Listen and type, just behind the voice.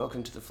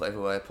Welcome to the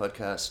Flavorwire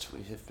podcast.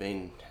 We have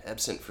been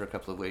absent for a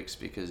couple of weeks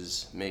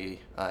because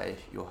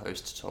your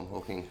host, Tom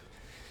Hawking,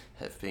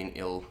 have been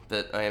ill.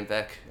 But I am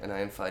back and I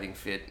am fighting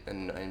fit,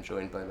 and I am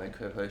joined by my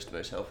co-host,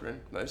 Mose Halperin.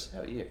 Mose,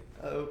 how are you?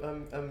 Oh,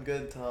 I'm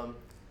good, Tom.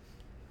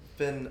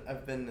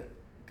 I've been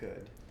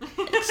good.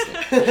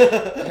 Excellent.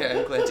 Yeah,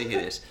 I'm glad to hear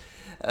this.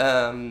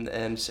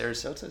 And Sarah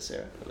Seltzer.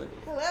 Sarah, hello.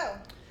 Hello.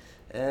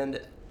 And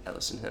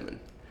Alison Herman.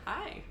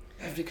 Hi.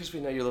 And because we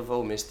know you'll have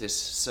all missed this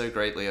so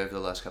greatly over the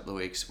last couple of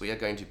weeks, we are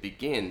going to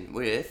begin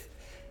with...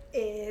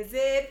 Is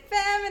it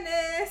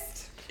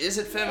feminist? Is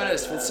It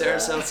Feminist with Sarah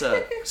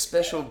Seltzer,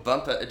 special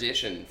bumper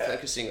edition,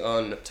 focusing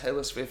on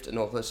Taylor Swift and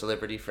all her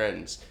celebrity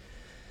friends.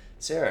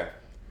 Sarah,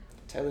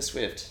 Taylor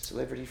Swift,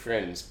 celebrity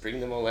friends, bring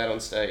them all out on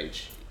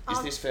stage.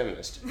 Is this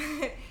feminist?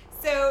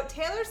 So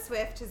Taylor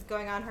Swift is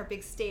going on her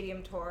big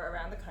stadium tour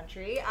around the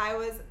country. I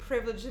was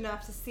privileged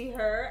enough to see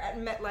her at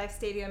MetLife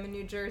Stadium in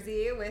New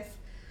Jersey with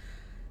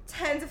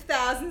tens of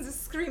thousands of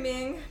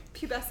screaming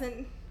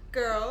pubescent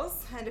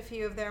girls and a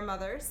few of their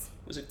mothers.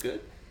 Was it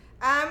good?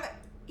 I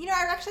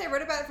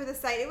wrote about it for the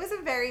site. It was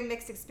a very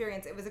mixed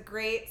experience. It was a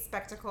great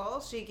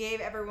spectacle. She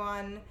gave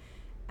everyone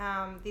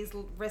these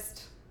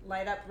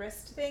light-up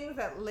wrist things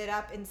that lit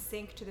up in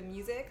sync to the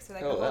music. So the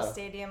whole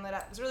stadium lit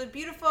up. It was really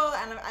beautiful,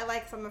 and I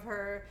like some of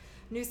her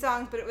new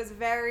songs, but it was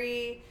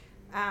very...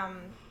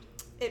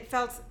 it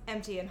felt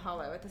empty and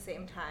hollow at the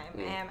same time.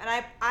 And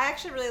I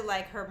actually really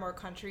like her more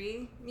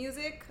country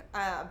music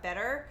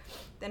better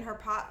than her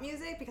pop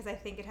music because I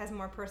think it has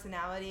more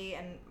personality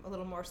and a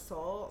little more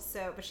soul.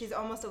 But she's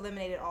almost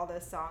eliminated all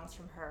those songs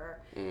from her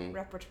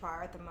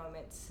repertoire at the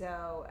moment.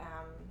 So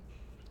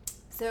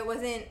it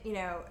wasn't,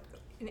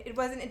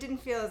 it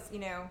didn't feel as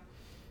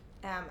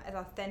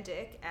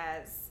authentic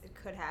as it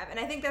could have. And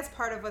I think that's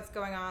part of what's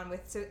going on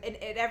with, so at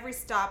every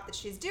stop that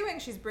she's doing,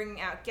 she's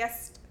bringing out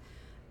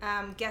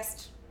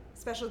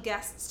special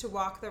guests to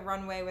walk the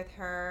runway with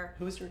her.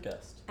 Who was your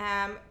guest?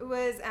 It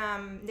was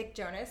Nick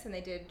Jonas, and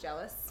they did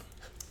Jealous.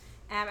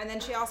 And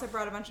then she also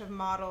brought a bunch of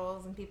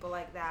models and people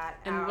like that.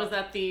 And was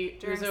that the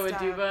Uzo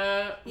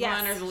Aduba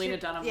one or the Lena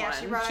Dunham one?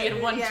 She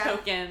had one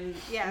token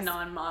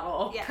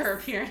non-model per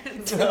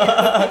appearance. It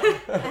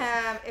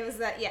was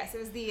that. Yes, it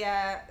was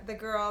the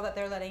girl that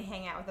they're letting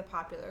hang out with the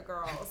popular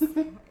girls.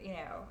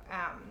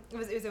 It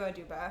was Uzo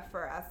Aduba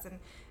for us, and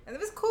it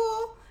was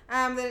cool.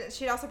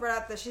 She also brought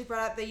out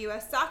the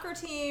U.S. soccer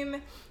team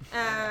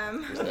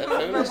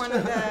for one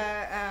of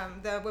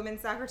the women's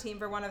soccer team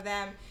for one of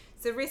them.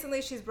 So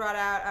recently she brought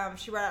out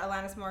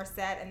Alanis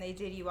Morissette, and they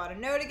did You Oughta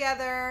Know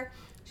together.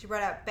 She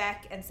brought out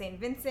Beck and St.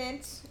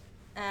 Vincent,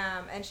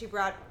 and she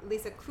brought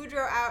Lisa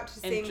Kudrow out to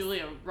sing. And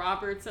Julia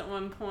Roberts at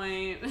one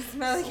point.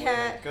 Smelly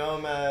Cat.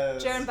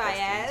 Gomez. Joan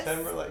Baez.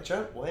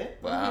 Timberlake. What?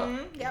 Wow.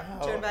 Mm-hmm. Yep,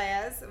 Wow. Joan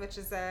Baez, which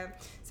is so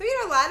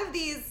a lot of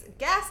these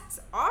guests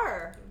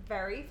are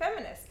very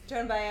feminist.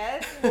 Joan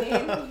Baez, I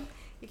mean,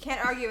 you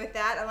can't argue with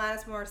that.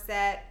 Alanis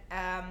Morissette,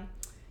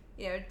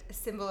 a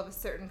symbol of a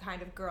certain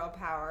kind of girl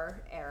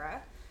power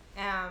era.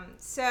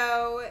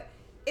 So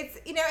it's,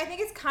 I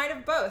think it's kind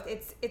of both.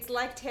 It's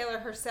like Taylor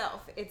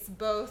herself. It's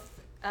both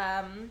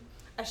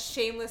a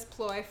shameless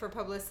ploy for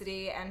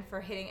publicity and for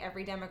hitting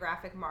every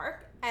demographic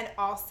mark, and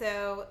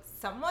also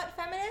somewhat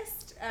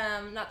feminist.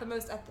 Not the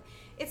most...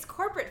 It's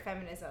corporate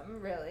feminism,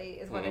 really,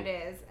 is what it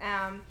is,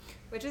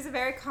 which is a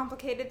very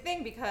complicated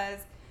thing because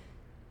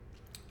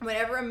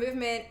whenever a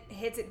movement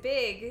hits it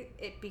big,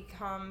 it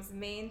becomes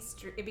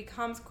mainstream, it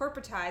becomes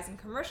corporatized and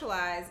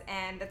commercialized,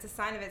 and that's a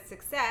sign of its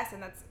success.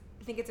 And I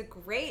think it's a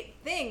great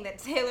thing that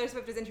Taylor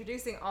Swift is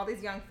introducing all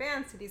these young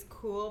fans to these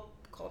cool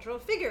cultural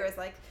figures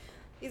like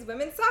these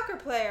women soccer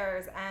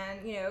players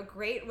and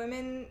great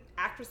women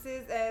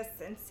actresses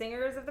and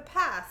singers of the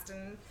past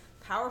and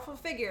powerful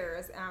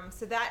figures.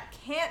 So that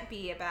can't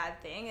be a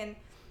bad thing. And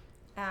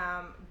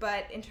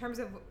but in terms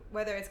of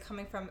whether it's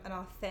coming from an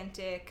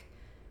authentic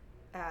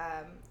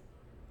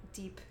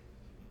deep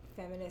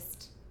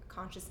feminist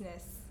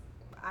consciousness,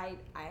 I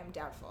am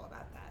doubtful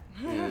about that.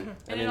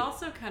 And it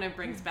also kind of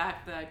brings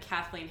back the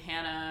Kathleen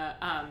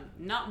Hanna,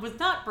 was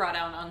not brought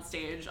out on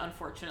stage,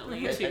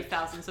 unfortunately, to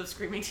thousands of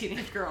screaming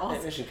teenage girls. I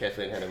imagine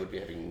Kathleen Hanna would be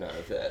having none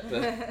of that.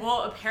 But...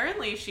 Well,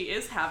 apparently she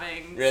is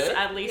having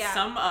at least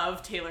some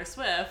of Taylor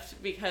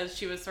Swift, because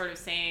she was sort of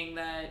saying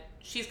that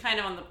she's kind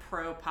of on the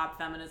pro-pop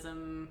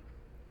feminism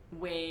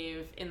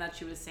wave, in that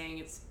she was saying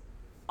it's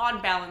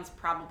on balance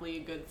probably a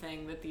good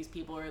thing that these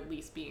people are at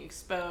least being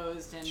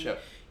exposed, and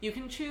you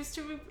can choose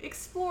to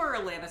explore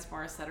Alanis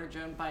Morissette or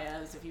Joan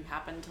Baez if you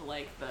happen to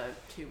like the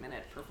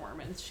 2-minute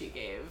performance she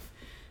gave,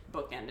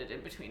 bookended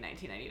in between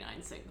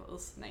 1989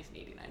 singles.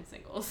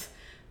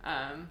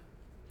 I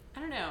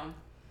don't know.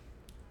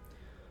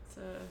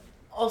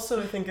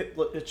 Also, I think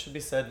it should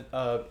be said,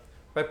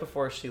 right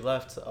before she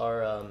left,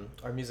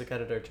 our music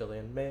editor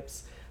Jillian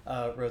Mapes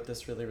wrote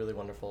this really, really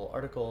wonderful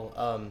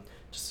article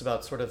just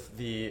about sort of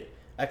the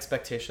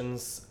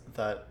expectations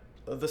that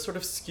the sort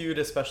of skewed,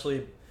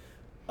 especially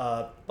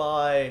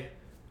by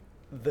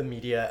the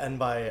media and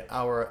by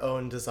our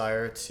own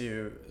desire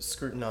to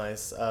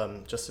scrutinize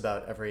just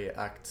about every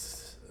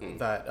act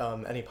that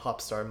any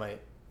pop star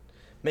might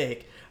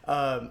make,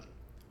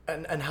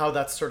 and how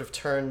that's sort of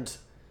turned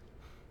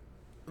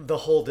the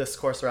whole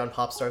discourse around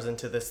pop stars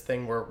into this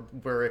thing where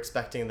we're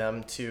expecting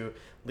them to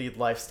lead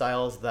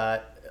lifestyles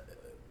that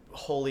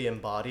wholly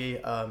embody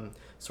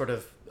sort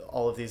of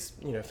all of these,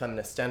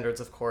 feminist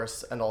standards, of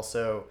course, and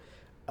also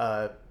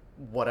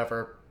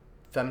whatever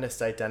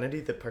feminist identity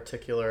the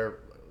particular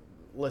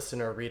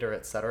listener, reader,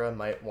 etc.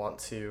 might want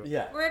to.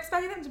 Yeah. We're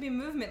expecting them to be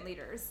movement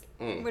leaders,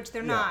 which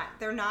they're not.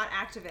 They're not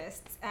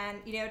activists. And,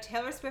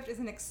 Taylor Swift is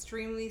an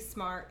extremely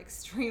smart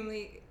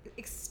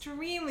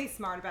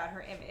about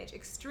her image,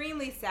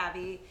 extremely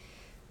savvy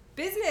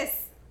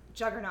business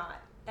juggernaut.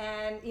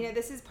 And,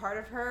 this is part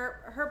of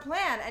her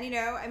plan. And,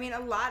 a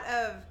lot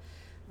of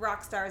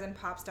rock stars and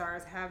pop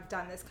stars have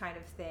done this kind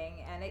of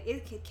thing. And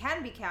it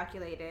can be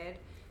calculated,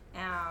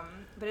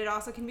 but it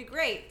also can be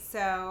great.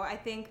 So I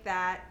think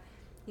that,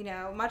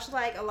 much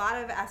like a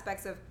lot of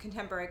aspects of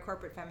contemporary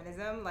corporate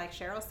feminism, like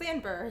Sheryl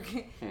Sandberg,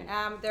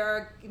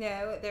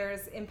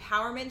 there's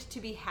empowerment to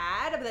be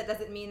had, but that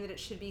doesn't mean that it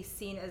should be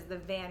seen as the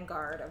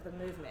vanguard of the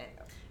movement.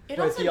 It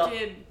also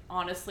did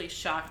honestly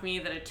shock me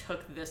that it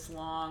took this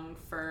long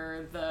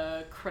for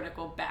the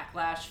critical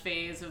backlash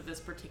phase of this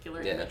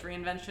particular image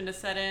reinvention to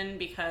set in,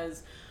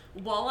 because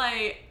while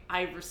I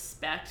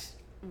respect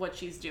what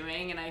she's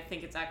doing, and I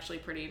think it's actually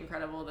pretty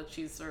incredible that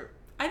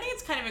I think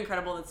it's kind of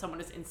incredible that someone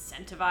is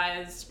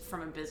incentivized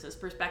from a business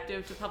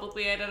perspective to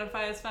publicly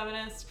identify as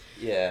feminist.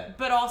 Yeah.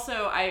 But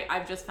also,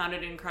 I've just found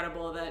it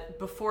incredible that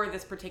before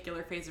this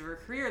particular phase of her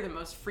career, the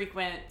most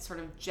frequent sort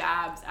of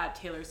jabs at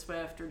Taylor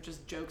Swift or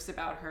just jokes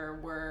about her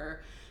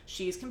were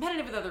she's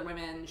competitive with other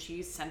women,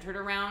 she's centered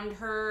around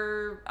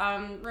her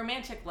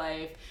romantic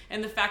life,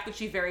 and the fact that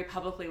she very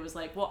publicly was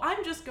like, well,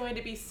 I'm just going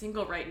to be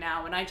single right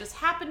now, and I just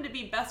happen to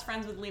be best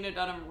friends with Lena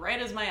Dunham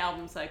right as my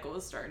album cycle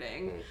is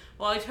starting.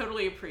 While I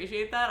totally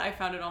appreciate that, I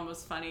found it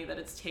almost funny that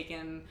it's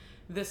taken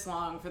this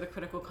long for the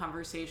critical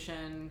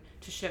conversation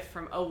to shift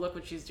from, oh, look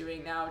what she's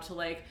doing now, to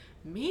like,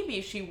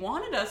 maybe she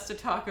wanted us to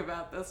talk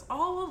about this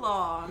all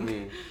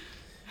along.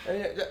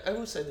 I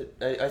will say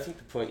that I think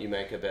the point you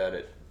make about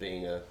it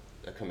being a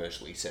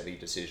commercially savvy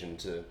decision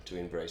to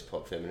embrace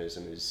pop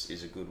feminism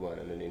is a good one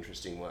and an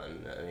interesting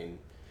one. I mean,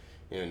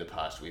 in the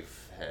past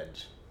we've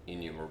had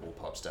innumerable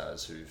pop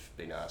stars who've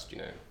been asked,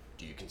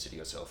 do you consider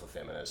yourself a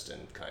feminist,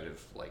 and kind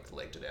of like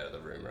legged it out of the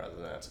room rather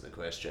than answer the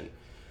question.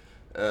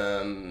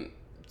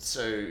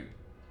 So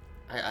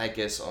I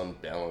guess on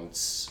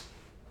balance,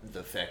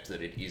 the fact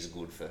that it is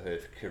good for her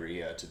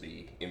career to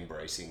be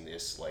embracing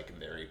this like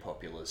very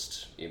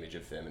populist image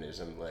of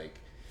feminism, like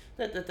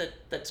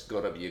that's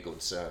got to be a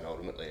good sign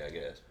ultimately, I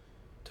guess.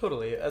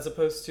 Totally, as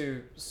opposed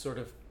to sort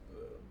of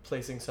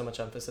placing so much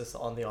emphasis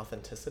on the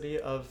authenticity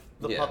of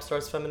the pop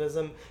star's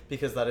feminism,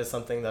 because that is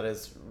something that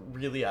is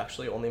really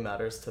actually only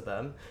matters to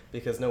them,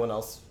 because no one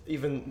else,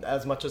 even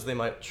as much as they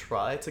might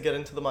try to get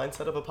into the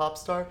mindset of a pop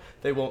star,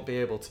 they won't be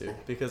able to,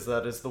 because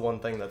that is the one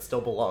thing that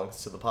still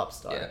belongs to the pop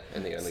star. Yeah,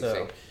 and the only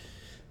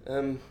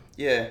thing.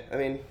 I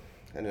mean,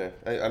 I don't know,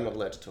 I'm not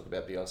allowed to talk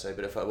about Beyonce,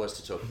 but if I was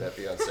to talk about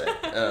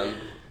Beyonce,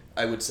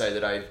 I would say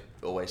that I've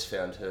always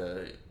found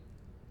her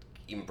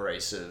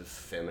embrace of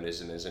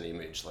feminism as an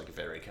image like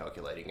very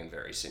calculating and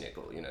very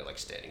cynical, like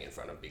standing in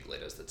front of big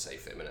letters that say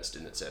feminist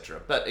and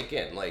etc. But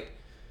again, like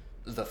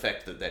the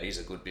fact that that is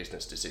a good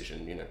business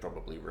decision,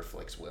 probably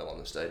reflects well on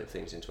the state of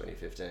things in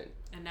 2015.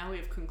 And now we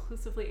have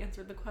conclusively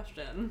answered the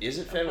question. Is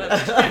it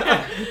feminist?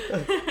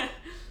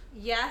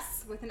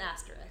 Yes, with an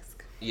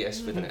asterisk.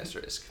 Yes, with an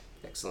asterisk.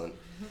 Excellent.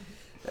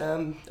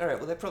 All right,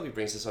 well that probably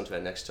brings us on to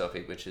our next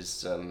topic, which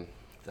is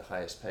the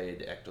highest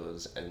paid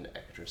actors and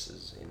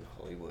actresses in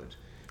Hollywood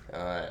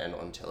and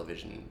on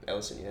television.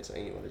 Alison, you had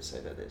something you wanted to say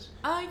about this?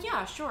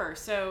 Yeah, sure.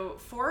 So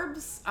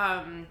Forbes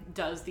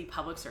does the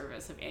public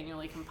service of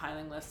annually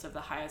compiling lists of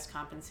the highest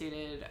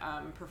compensated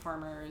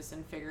performers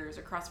and figures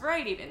across a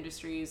variety of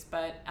industries,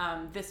 but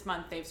this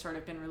month they've sort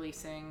of been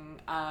releasing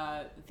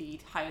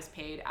the highest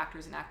paid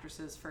actors and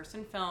actresses first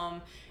in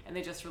film, and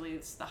they just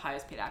released the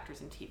highest paid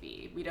actors in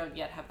TV. We don't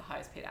yet have the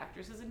highest paid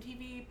actresses in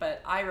TV,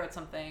 but I wrote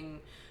something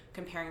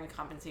comparing the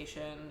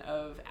compensation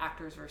of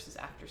actors versus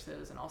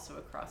actresses and also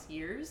across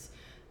years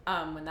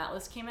when that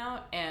list came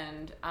out,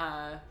 and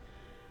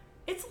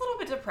it's a little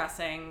bit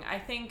depressing. I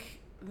think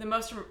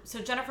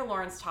so Jennifer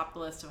Lawrence topped the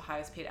list of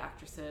highest paid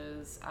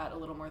actresses at a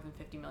little more than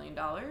 $50 million,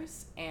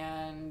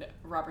 and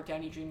Robert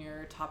Downey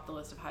Jr. topped the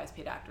list of highest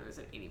paid actors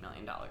at $80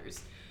 million.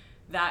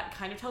 That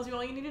kind of tells you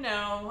all you need to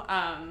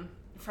know.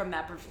 From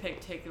that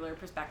particular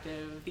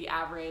perspective, the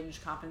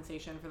average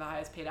compensation for the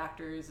highest paid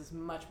actors is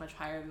much, much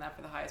higher than that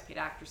for the highest paid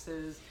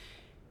actresses.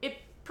 It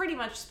pretty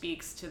much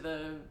speaks to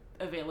the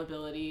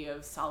availability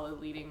of solid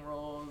leading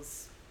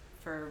roles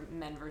for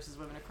men versus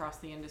women across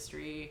the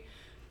industry.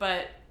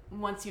 But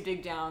once you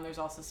dig down, there's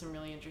also some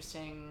really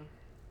interesting,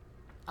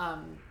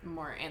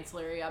 more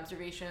ancillary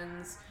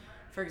observations.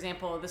 For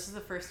example, this is the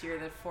first year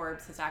that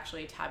Forbes has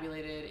actually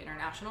tabulated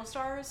international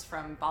stars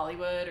from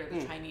Bollywood or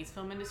the Chinese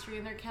film industry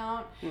in their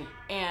count.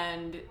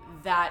 And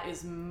that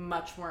is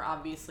much more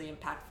obviously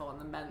impactful on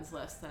the men's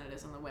list than it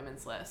is on the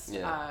women's list.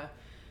 Yeah.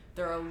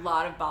 There are a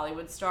lot of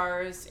Bollywood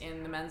stars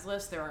in the men's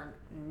list. There are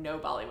no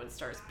Bollywood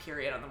stars,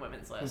 period, on the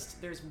women's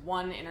list. There's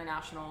one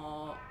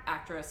international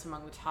actress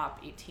among the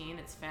top 18.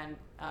 It's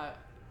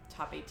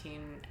top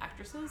 18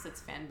 actresses.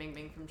 It's Fan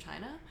Bingbing from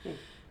China.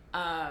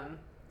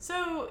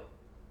 So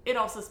it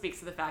also speaks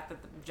to the fact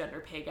that the gender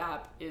pay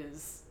gap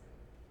is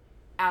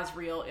as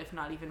real, if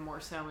not even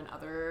more so, in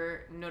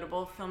other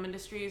notable film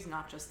industries,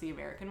 not just the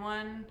American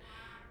one.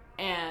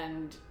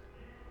 And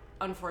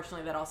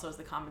unfortunately, that also has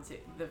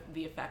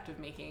the effect of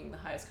making the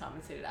highest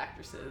compensated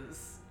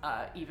actresses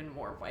even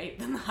more white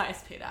than the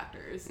highest paid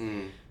actors.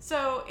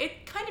 So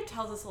it kind of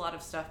tells us a lot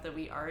of stuff that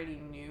we already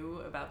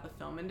knew about the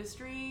film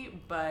industry,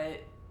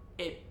 but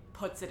it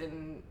puts it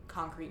in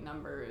concrete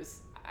numbers.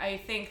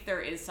 I think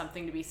there is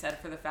something to be said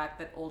for the fact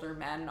that older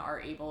men are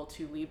able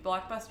to lead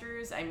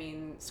blockbusters. I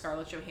mean,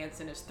 Scarlett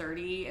Johansson is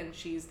 30 and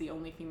she's the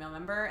only female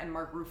member, and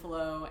Mark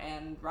Ruffalo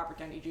and Robert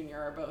Downey Jr.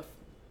 are both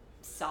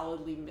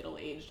solidly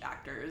middle-aged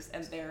actors,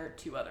 and they're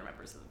two other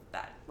members of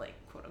that, like,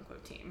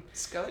 quote-unquote team.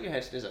 Scarlett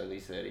Johansson is only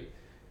 30.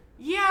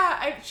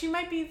 Yeah, she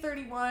might be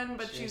 31,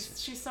 but she's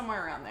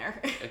somewhere around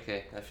there.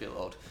 Okay, I feel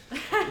old.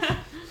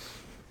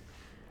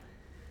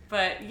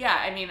 But yeah,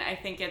 I mean, I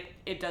think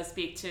it does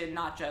speak to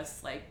not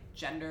just like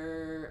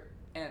gender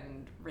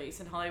and race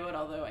in Hollywood,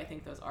 although I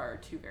think those are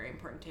two very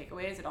important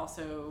takeaways. It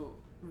also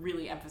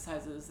really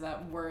emphasizes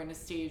that we're in a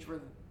stage where,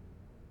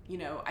 you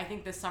know, I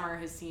think this summer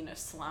has seen a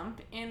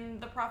slump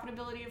in the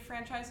profitability of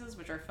franchises,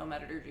 which our film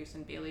editor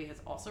Jason Bailey has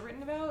also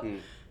written about,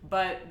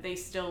 but they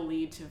still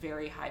lead to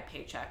very high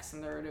paychecks,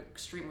 and they're an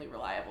extremely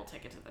reliable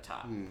ticket to the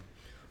top.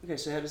 Okay,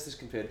 so how does this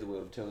compare to the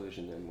world of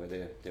television then, where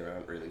there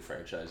aren't really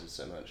franchises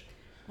so much?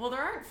 Well,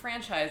 there aren't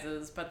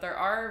franchises, but there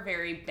are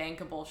very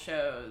bankable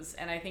shows.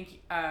 And I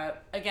think,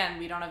 again,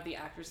 we don't have the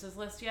actresses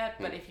list yet,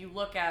 but if you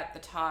look at the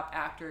top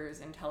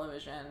actors in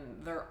television,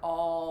 they're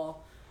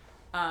all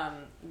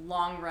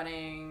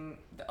long-running,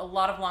 a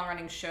lot of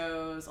long-running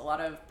shows, a lot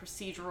of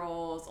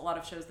procedurals, a lot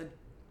of shows that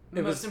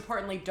most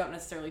importantly don't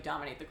necessarily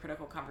dominate the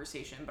critical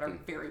conversation, but are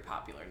very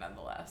popular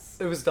nonetheless.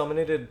 It was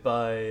dominated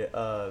by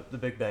The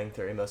Big Bang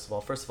Theory, most of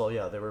all. First of all,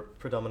 yeah, they were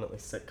predominantly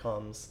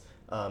sitcoms.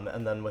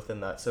 And then within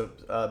that, so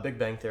Big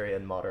Bang Theory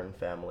and Modern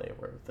Family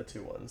were the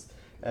two ones.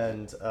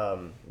 And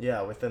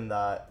yeah, within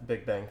that,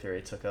 Big Bang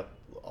Theory took up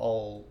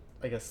all,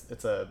 I guess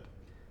it's a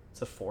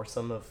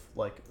foursome of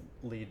like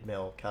lead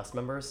male cast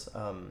members.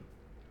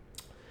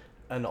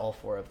 And all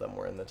four of them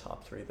were in the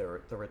top three.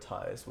 There were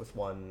ties with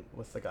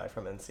the guy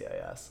from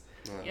NCIS.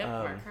 Yep,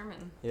 Mark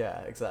Herman.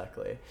 Yeah,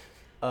 exactly.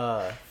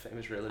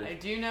 Famous relative. I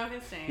do know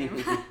his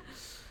name.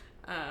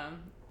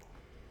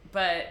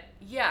 But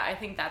yeah, I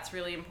think that's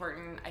really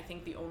important. I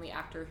think the only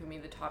actor who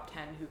made the top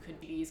 10 who could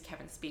be is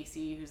Kevin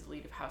Spacey, who's the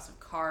lead of House of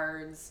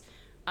Cards.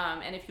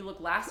 And if you look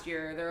last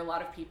year, there are a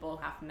lot of people,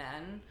 half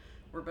men,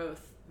 were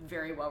both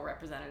very well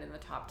represented in the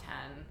top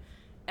 10.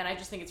 And I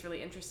just think it's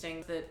really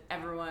interesting that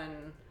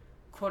everyone,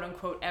 quote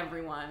unquote,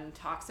 everyone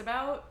talks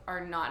about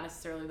are not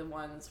necessarily the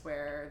ones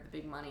where the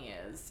big money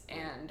is.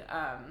 And,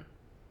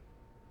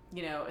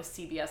 you know, a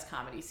CBS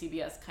comedy.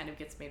 CBS kind of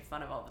gets made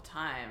fun of all the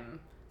time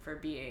for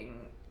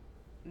being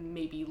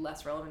maybe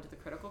less relevant to the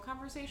critical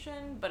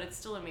conversation, but it's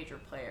still a major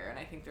player. And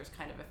I think there's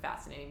kind of a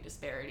fascinating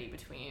disparity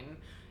between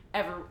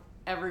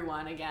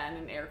everyone, again,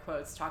 in air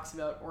quotes, talks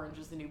about Orange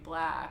is the New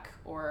Black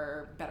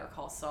or Better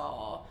Call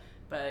Saul,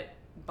 but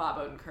Bob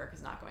Odenkirk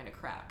is not going to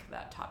crack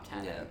that top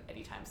 10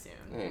 anytime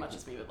soon, much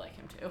as we would like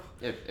him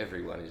to.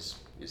 Everyone is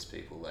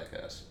people like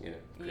us, you know,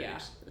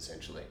 critics,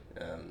 essentially.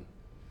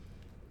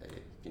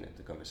 You know,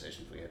 the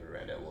conversations we have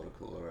around our water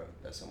cooler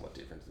are somewhat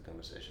different to the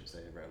conversations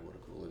they have around water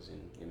coolers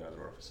in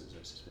other offices,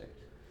 I suspect.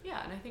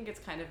 Yeah, and I think it's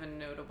kind of a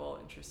notable,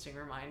 interesting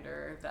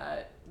reminder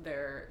that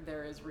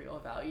there is real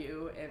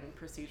value in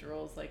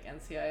procedurals like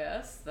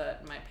NCIS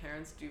that my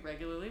parents do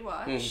regularly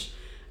watch.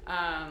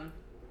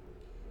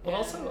 It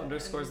also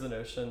underscores the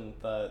notion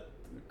that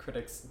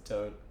critics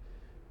don't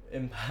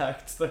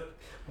impact the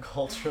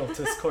cultural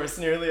discourse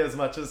nearly as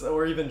much as,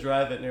 or even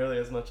drive it nearly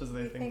as much as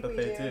they think that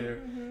they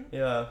do.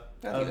 Yeah.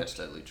 I think that's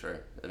totally true.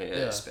 I mean,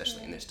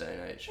 especially in this day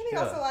and age. I think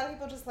also a lot of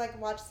people just like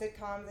watch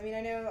sitcoms. I mean,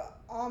 I know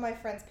all my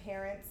friends'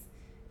 parents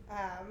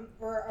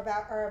are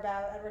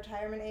about at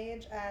retirement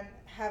age and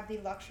have the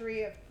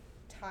luxury of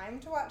time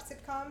to watch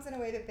sitcoms in a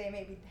way that they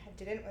maybe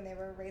didn't when they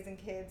were raising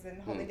kids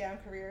and holding down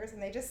careers,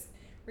 and they just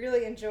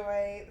really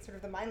enjoy sort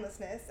of the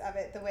mindlessness of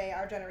it the way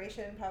our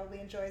generation probably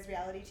enjoys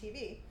reality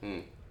TV.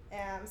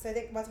 So I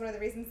think that's one of the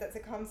reasons that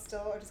sitcoms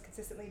still or just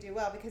consistently do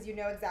well, because you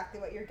know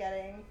exactly what you're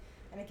getting,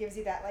 and it gives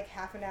you that like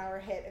half an hour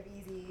hit of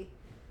easy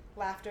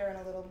laughter and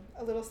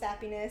a little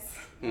sappiness,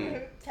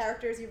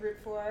 characters you root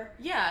for.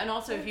 Yeah, and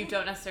also if you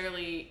don't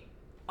necessarily,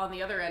 on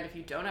the other end, if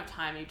you don't have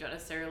time, you don't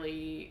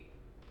necessarily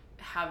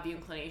have the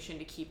inclination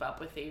to keep up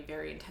with a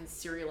very intense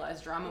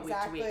serialized drama week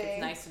to week.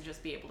 It's nice to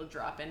just be able to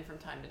drop in from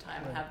time to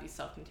time and have these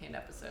self-contained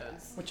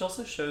episodes. Which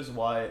also shows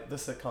why the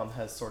sitcom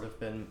has sort of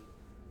been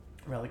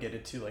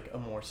relegated to like a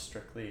more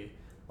strictly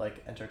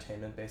like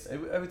entertainment based.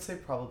 I would say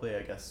probably,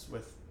 I guess,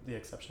 with the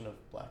exception of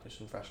Blackish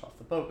and Fresh Off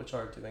the Boat, which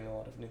are doing a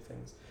lot of new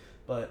things,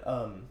 but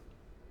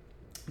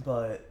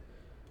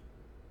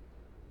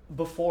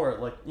before,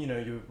 like, you know,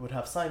 you would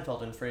have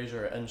Seinfeld and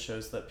Frasier and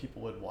shows that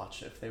people would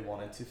watch if they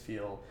wanted to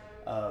feel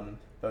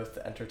both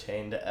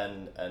entertained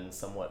and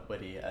somewhat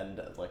witty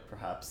and like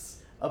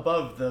perhaps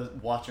above the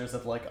watchers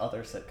of like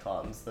other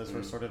sitcoms. Those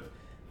were sort of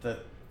the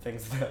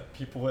things that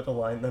people would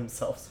align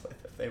themselves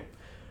with if they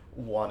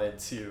wanted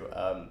to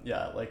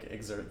like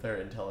exert their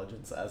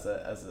intelligence as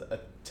a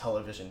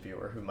television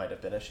viewer who might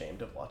have been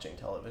ashamed of watching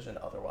television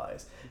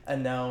otherwise.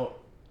 And now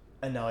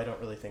I don't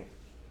really think,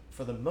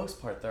 for the most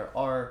part, there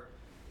are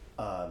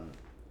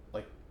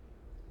like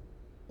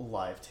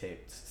live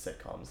taped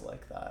sitcoms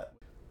like that.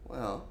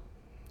 Well,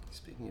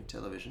 speaking of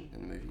television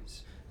and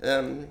movies,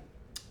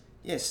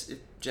 yes,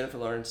 Jennifer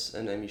Lawrence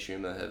and Amy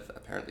Schumer have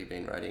apparently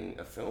been writing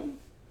a film.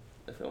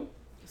 A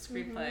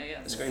screenplay,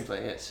 yes. A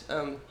screenplay, yes.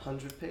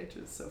 100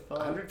 pages so far.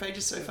 100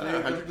 pages so far,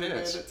 100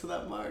 minutes. Made it to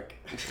that mark.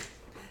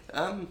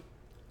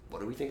 What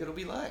do we think it'll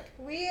be like?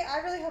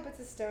 I really hope it's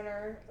a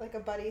stoner, like a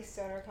buddy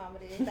stoner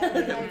comedy. That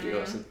would be my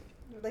dream. Awesome.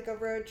 Like a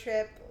road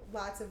trip,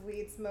 lots of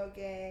weed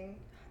smoking,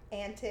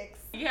 antics.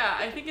 Yeah,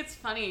 I think it's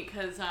funny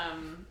because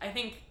I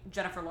think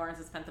Jennifer Lawrence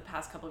has spent the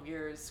past couple of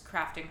years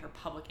crafting her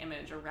public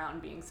image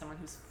around being someone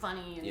who's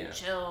funny and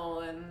chill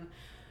and,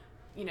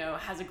 you know,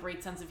 has a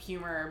great sense of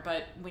humor.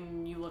 But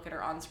when you look at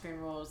her on-screen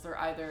roles, they're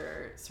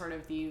either sort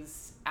of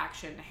these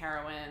action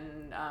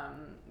heroine,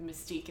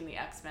 Mystique in the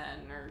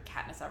X-Men or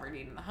Katniss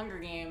Everdeen in the Hunger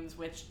Games,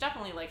 which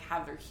definitely like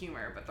have their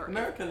humor, but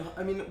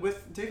they're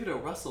with David O.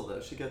 Russell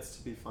though, she gets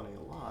to be funny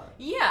a lot.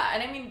 Yeah,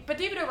 and I mean, but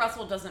David O.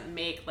 Russell doesn't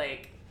make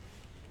like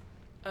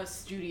a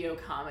studio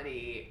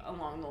comedy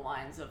along the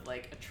lines of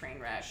like a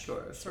Trainwreck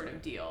sort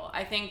of deal.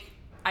 I think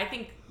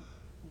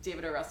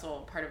David O.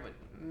 Russell, part of what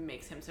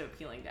makes him so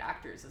appealing to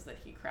actors is that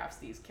he crafts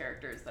these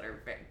characters that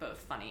are both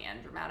funny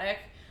and dramatic,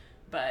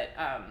 but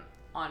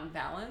on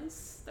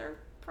balance they're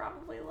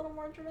probably a little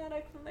more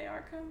dramatic than they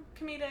are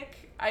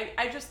comedic.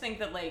 I just think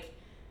that like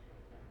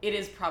it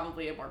is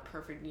probably a more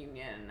perfect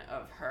union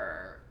of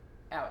her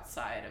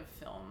outside of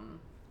film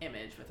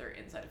image with her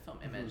inside of film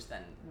image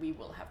than we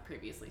will have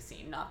previously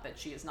seen. Not that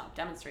she has not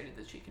demonstrated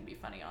that she can be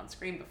funny on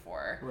screen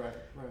before,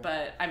 right.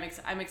 But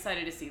I'm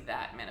excited to see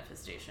that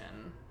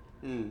manifestation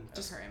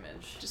of her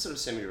image. Just sort of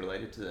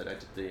semi-related to that, I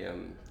did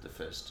the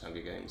first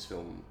Hunger Games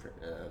film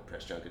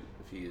press junket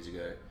a few years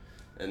ago,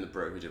 and the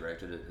bro who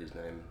directed it, whose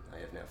name I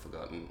have now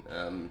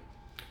forgotten,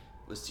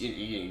 was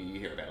you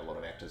hear about a lot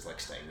of actors like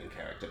staying in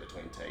character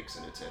between takes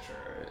and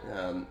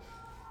etc.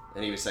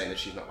 And he was saying that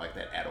she's not like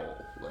that at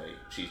all. Like,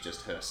 she's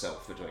just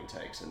herself between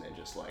takes and then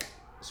just like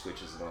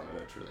switches it on, and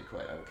it's really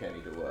quite uncanny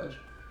to watch.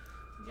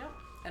 Yep.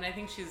 And I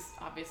think she's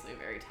obviously a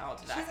very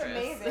talented She's actress.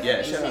 amazing.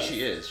 Yeah,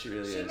 she is. She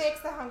really is. She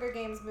makes the Hunger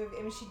Games movie.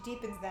 I mean, she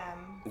deepens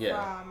them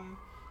from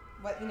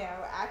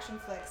action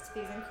flicks to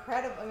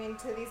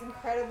these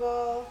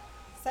incredible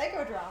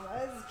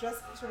psychodramas,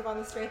 just sort of on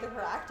the strength of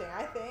her acting,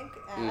 I think.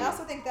 And I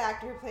also think the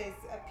actor who plays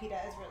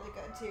Peeta is really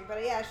good too.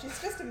 But yeah,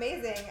 she's just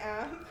amazing.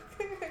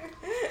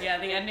 Yeah,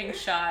 the ending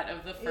shot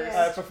of the first.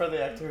 I prefer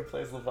the actor who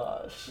plays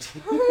Lavage.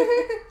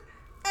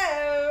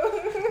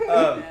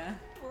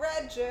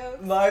 Red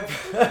joke.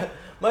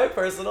 My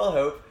personal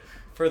hope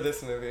for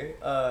this movie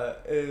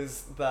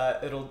is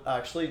that it'll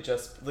actually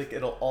just like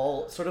it'll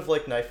all sort of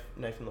like knife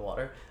in the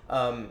water.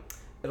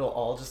 It'll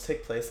all just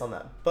take place on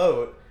that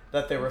boat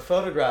that they were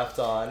photographed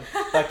on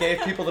that gave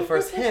people the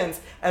first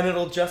hints, and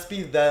it'll just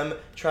be them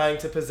trying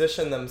to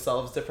position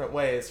themselves different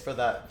ways for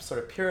that sort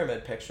of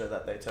pyramid picture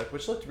that they took,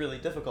 which looked really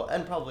difficult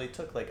and probably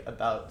took like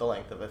about the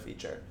length of a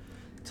feature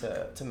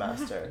to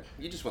master.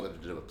 You just want them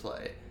to do a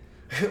play.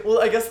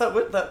 Well, I guess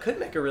that could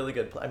make a really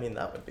good play. I mean,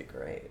 that would be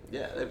great.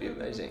 Yeah, that'd be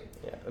amazing.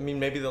 Yeah, I mean,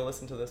 maybe they'll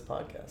listen to this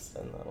podcast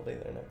and that'll be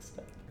their next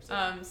step.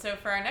 So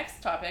for our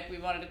next topic, we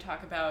wanted to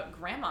talk about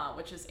Grandma,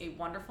 which is a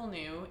wonderful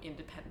new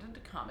independent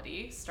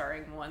comedy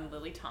starring one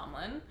Lily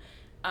Tomlin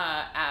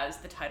as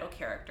the title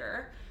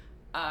character.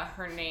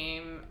 Her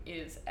name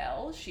is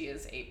Elle. She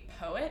is a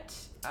poet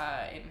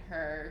in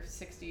her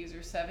 60s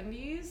or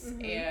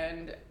 70s,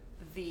 and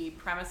the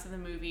premise of the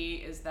movie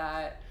is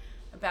that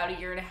about a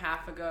year and a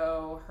half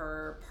ago,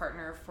 her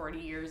partner of 40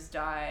 years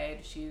died.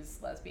 She's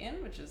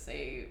lesbian, which is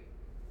a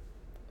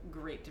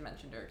great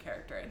dimension to her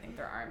character. I think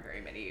there aren't very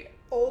many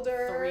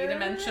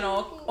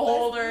three-dimensional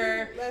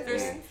older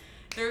lesbians.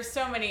 There's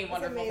so many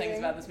wonderful things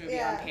about this movie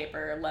on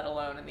paper, let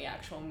alone in the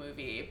actual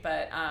movie.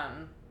 But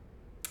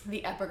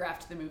the epigraph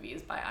to the movie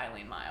is by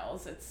Eileen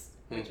Miles.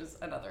 Which is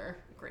another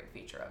great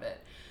feature of it.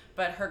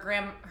 But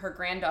her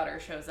granddaughter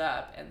shows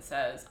up and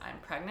says, "I'm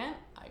pregnant.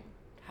 I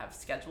have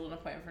scheduled an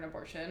appointment for an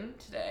abortion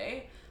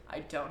today. I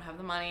don't have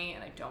the money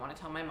and I don't want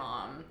to tell my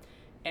mom."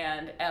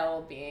 And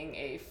Elle, being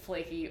a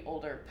flaky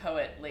older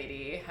poet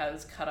lady,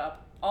 has cut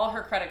up all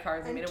her credit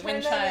cards and made a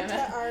wind chime.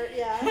 Into art,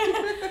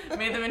 yeah.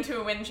 Made them into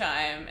a wind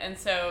chime. And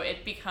so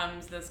it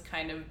becomes this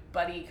kind of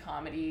buddy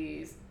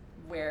comedy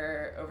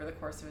where over the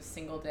course of a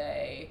single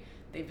day,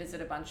 they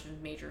visit a bunch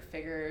of major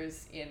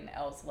figures in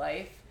Elle's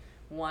life.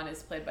 One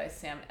is played by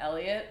Sam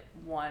Elliott.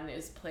 One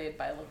is played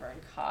by Laverne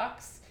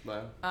Cox.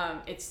 Wow.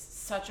 It's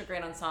such a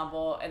great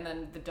ensemble. And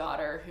then the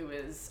daughter, who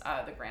is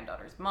the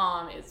granddaughter's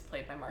mom, is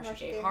played by Marcia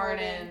Gay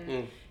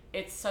Harden.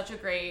 It's such a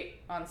great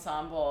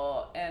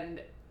ensemble.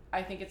 And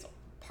I think it's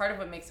part of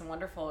what makes them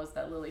wonderful is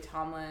that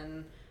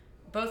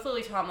both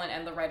Lily Tomlin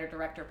and the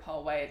writer-director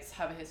Paul Weitz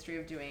have a history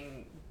of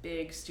doing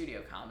big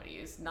studio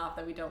comedies. Not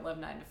that we don't love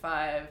 9 to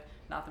 5,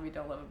 not that we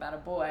don't love About a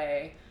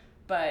Boy,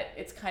 but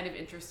it's kind of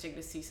interesting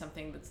to see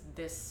something that's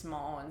this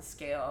small in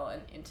scale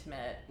and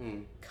intimate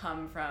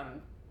come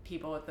from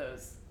people with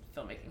those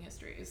filmmaking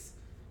histories.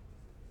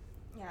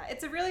 Yeah,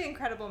 it's a really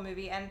incredible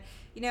movie, and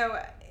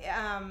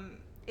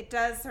it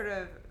does sort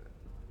of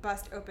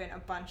bust open a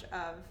bunch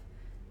of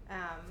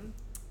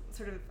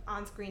sort of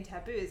on-screen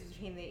taboos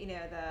between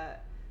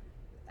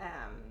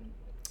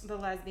the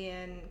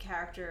lesbian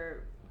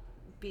character.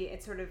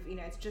 It's sort of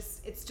it's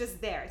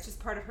just there. It's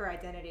just part of her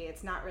identity.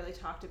 It's not really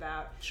talked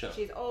about. Sure.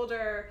 She's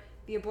older.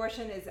 The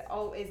abortion is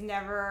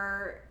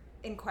never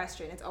in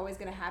question. It's always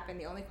going to happen.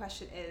 The only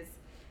question is,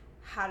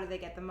 how do they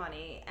get the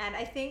money? And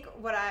I think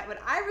what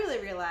I really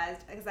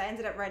realized, because I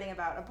ended up writing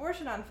about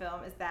abortion on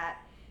film, is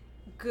that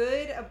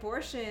good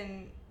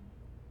abortion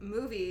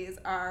movies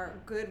are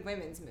good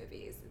women's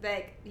movies.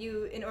 Like,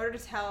 in order to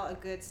tell a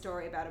good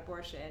story about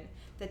abortion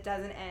that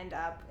doesn't end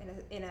up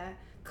in a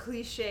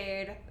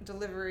cliched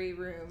delivery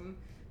room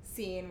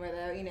scene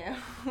where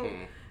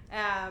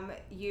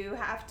you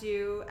have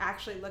to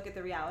actually look at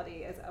the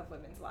reality of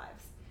women's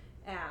lives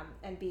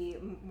and be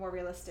more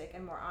realistic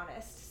and more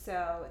honest.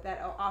 So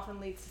that often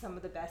leads to some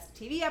of the best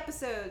TV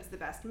episodes, the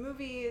best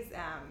movies.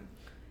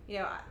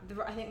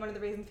 I think one of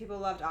the reasons people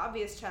loved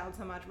Obvious Child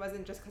so much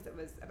wasn't just because it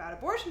was about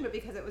abortion, but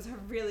because it was a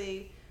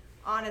really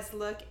honest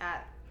look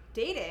at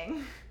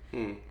dating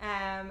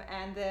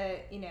and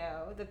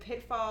the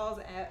pitfalls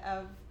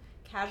of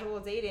casual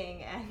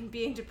dating and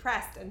being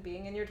depressed and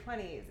being in your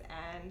 20s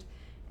and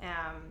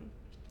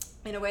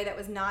in a way that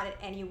was not in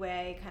any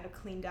way kind of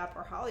cleaned up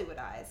or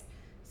Hollywoodized.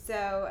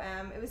 So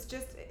it was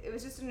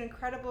just an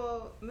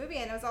incredible movie,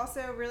 and it was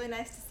also really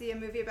nice to see a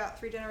movie about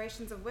 3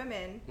 generations of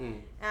women.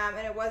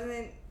 And it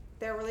wasn't,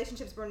 their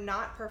relationships were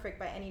not perfect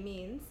by any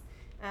means.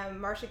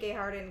 Marcia Gay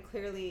Harden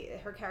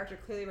her character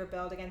clearly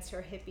rebelled against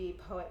her hippie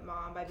poet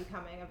mom by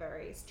becoming a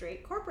very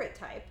straight corporate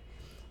type.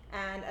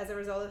 And as a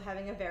result of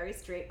having a very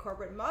straight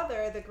corporate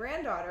mother, the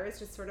granddaughter is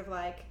just sort of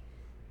like,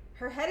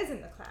 her head is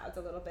in the clouds a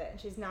little bit, and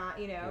she's not,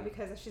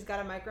 because she's got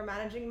a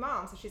micromanaging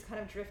mom, so she's kind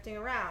of drifting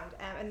around.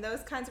 And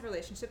those kinds of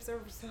relationships are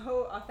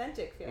so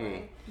authentic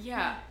feeling.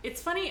 Yeah,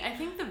 it's funny. I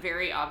think the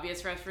very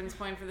obvious reference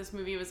point for this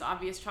movie was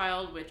Obvious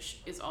Child,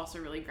 which is also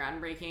really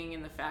groundbreaking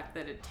in the fact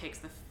that it takes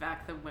the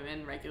fact that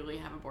women regularly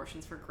have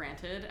abortions for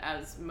granted,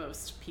 as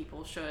most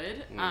people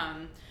should.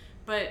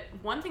 But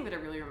one thing that it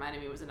really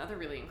reminded me was another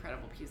really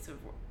incredible piece of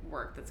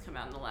work that's come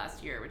out in the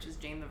last year, which is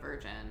Jane the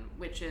Virgin,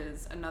 which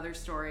is another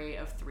story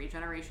of 3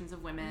 generations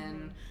of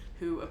women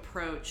who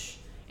approach,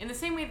 in the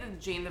same way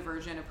that Jane the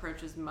Virgin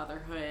approaches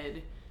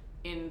motherhood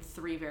in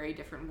 3 very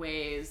different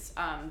ways.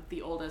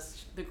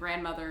 The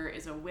grandmother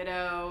is a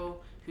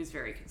widow who's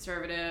very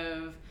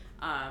conservative.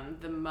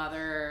 The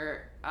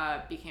mother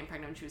became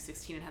pregnant when she was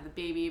 16 and had the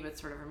baby, but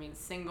sort of remains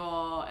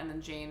single. And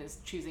then Jane is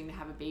choosing to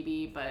have a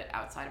baby, but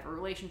outside of a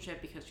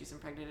relationship because she's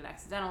impregnated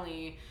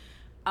accidentally.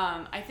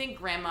 I think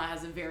Grandma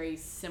has a very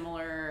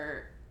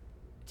similar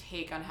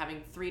take on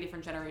having 3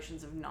 different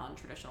generations of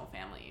non-traditional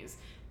families.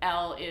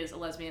 Elle is a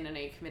lesbian in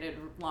a committed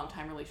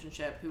long-time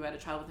relationship who had a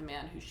child with a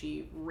man who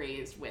she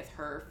raised with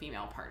her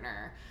female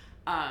partner.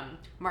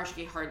 Marcia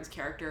Gay Harden's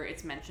character,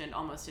 it's mentioned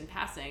almost in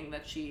passing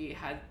that she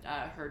had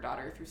her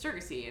daughter through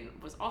surrogacy and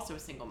was also a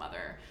single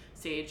mother.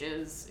 Sage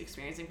is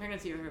experiencing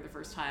pregnancy for the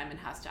first time and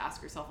has to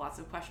ask herself lots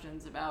of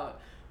questions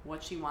about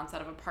what she wants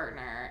out of a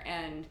partner.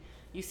 And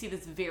you see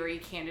this very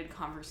candid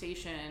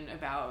conversation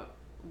about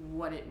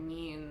what it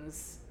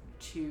means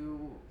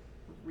to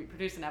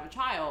reproduce and have a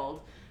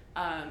child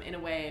in a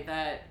way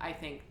that I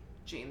think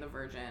Jane the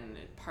Virgin,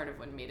 part of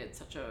what made it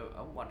such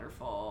a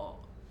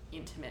wonderful,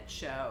 intimate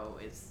show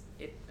is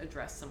it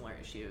addressed similar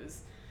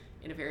issues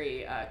in a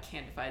very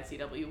candified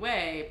CW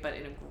way, but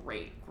in a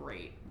great,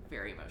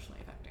 very emotionally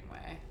affecting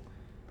way.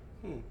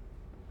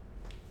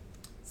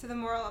 So the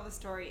moral of the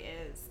story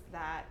is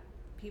that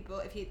people,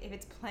 if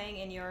it's playing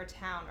in your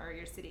town or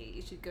your city,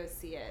 you should go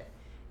see it.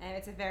 And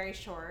it's a very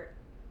short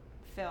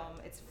film.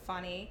 It's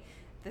funny.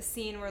 The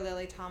scene where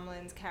Lily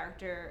Tomlin's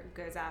character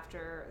goes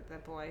after the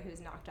boy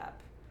who's knocked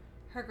up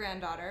her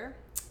granddaughter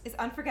is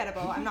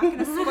unforgettable. I'm not going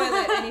to spoil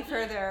it any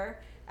further,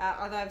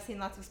 although I've seen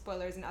lots of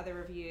spoilers in other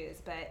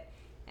reviews, but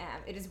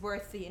it is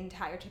worth the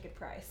entire ticket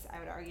price, I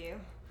would argue.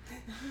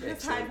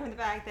 Aside from the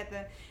fact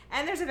that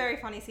and there's a very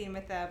funny scene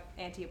with the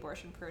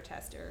anti-abortion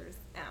protesters.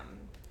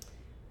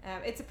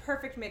 It's a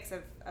perfect mix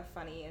of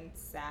funny and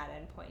sad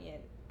and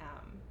poignant.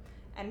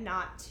 and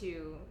not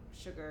too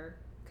sugar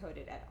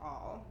coated at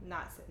all,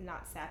 not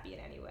sappy in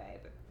any way,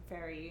 but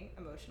very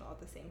emotional at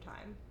the same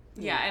time.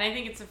 Yeah, and I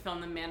think it's a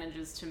film that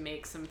manages to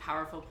make some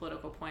powerful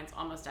political points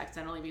almost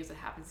accidentally because it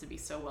happens to be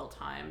so well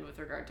timed with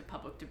regard to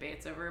public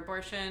debates over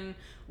abortion,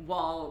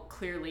 while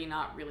clearly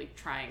not really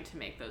trying to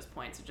make those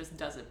points. It just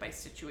does it by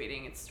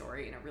situating its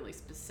story in a really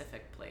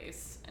specific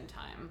place and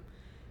time.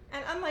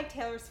 And unlike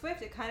Taylor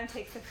Swift, it kind of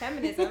takes the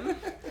feminism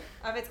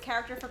of its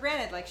character for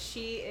granted. Like,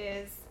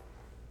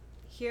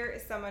 here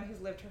is someone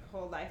who's lived her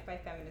whole life by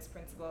feminist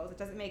principles. It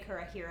doesn't make her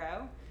a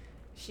hero.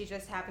 She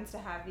just happens to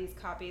have these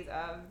copies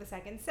of The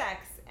Second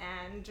Sex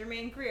and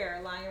Germaine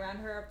Greer lying around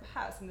her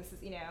house, and this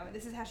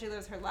is how she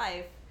lives her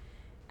life.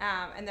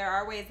 And there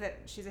are ways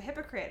that she's a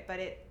hypocrite, but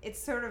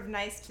it's sort of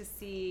nice to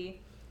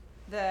see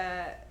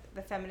the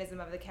feminism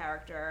of the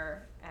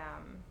character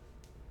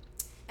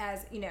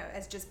as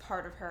just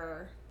part of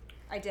her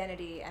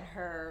identity and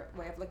her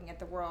way of looking at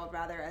the world,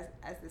 rather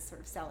as this sort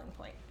of selling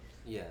point.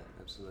 Yeah,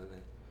 absolutely.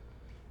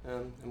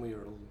 And we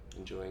are all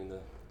enjoying the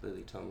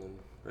Lily Tomlin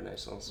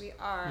Renaissance. We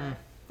are.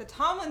 The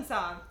Tomlin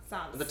songs.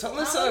 The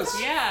Tomlin songs?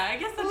 Yeah, I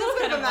guess that does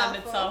kind of lend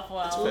itself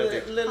well.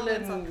 Lily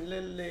song.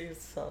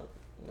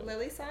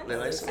 Lily songs?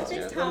 Lily songs, I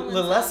think yeah. Tomlin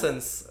The songs.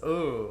 lessons.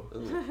 Ooh.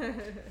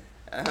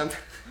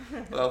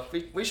 Well,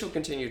 we shall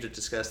continue to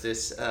discuss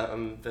this,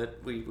 but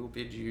we will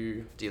bid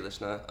you, dear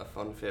listener, a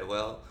fond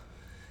farewell.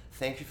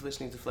 Thank you for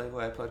listening to Flavor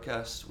Wire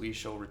Podcast. We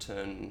shall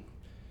return...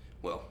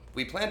 Well,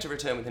 we plan to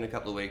return within a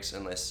couple of weeks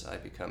unless I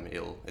become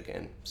ill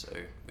again, so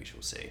we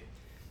shall see.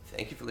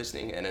 Thank you for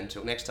listening, and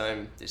until next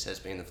time, this has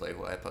been the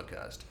Flavor Wire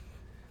Podcast.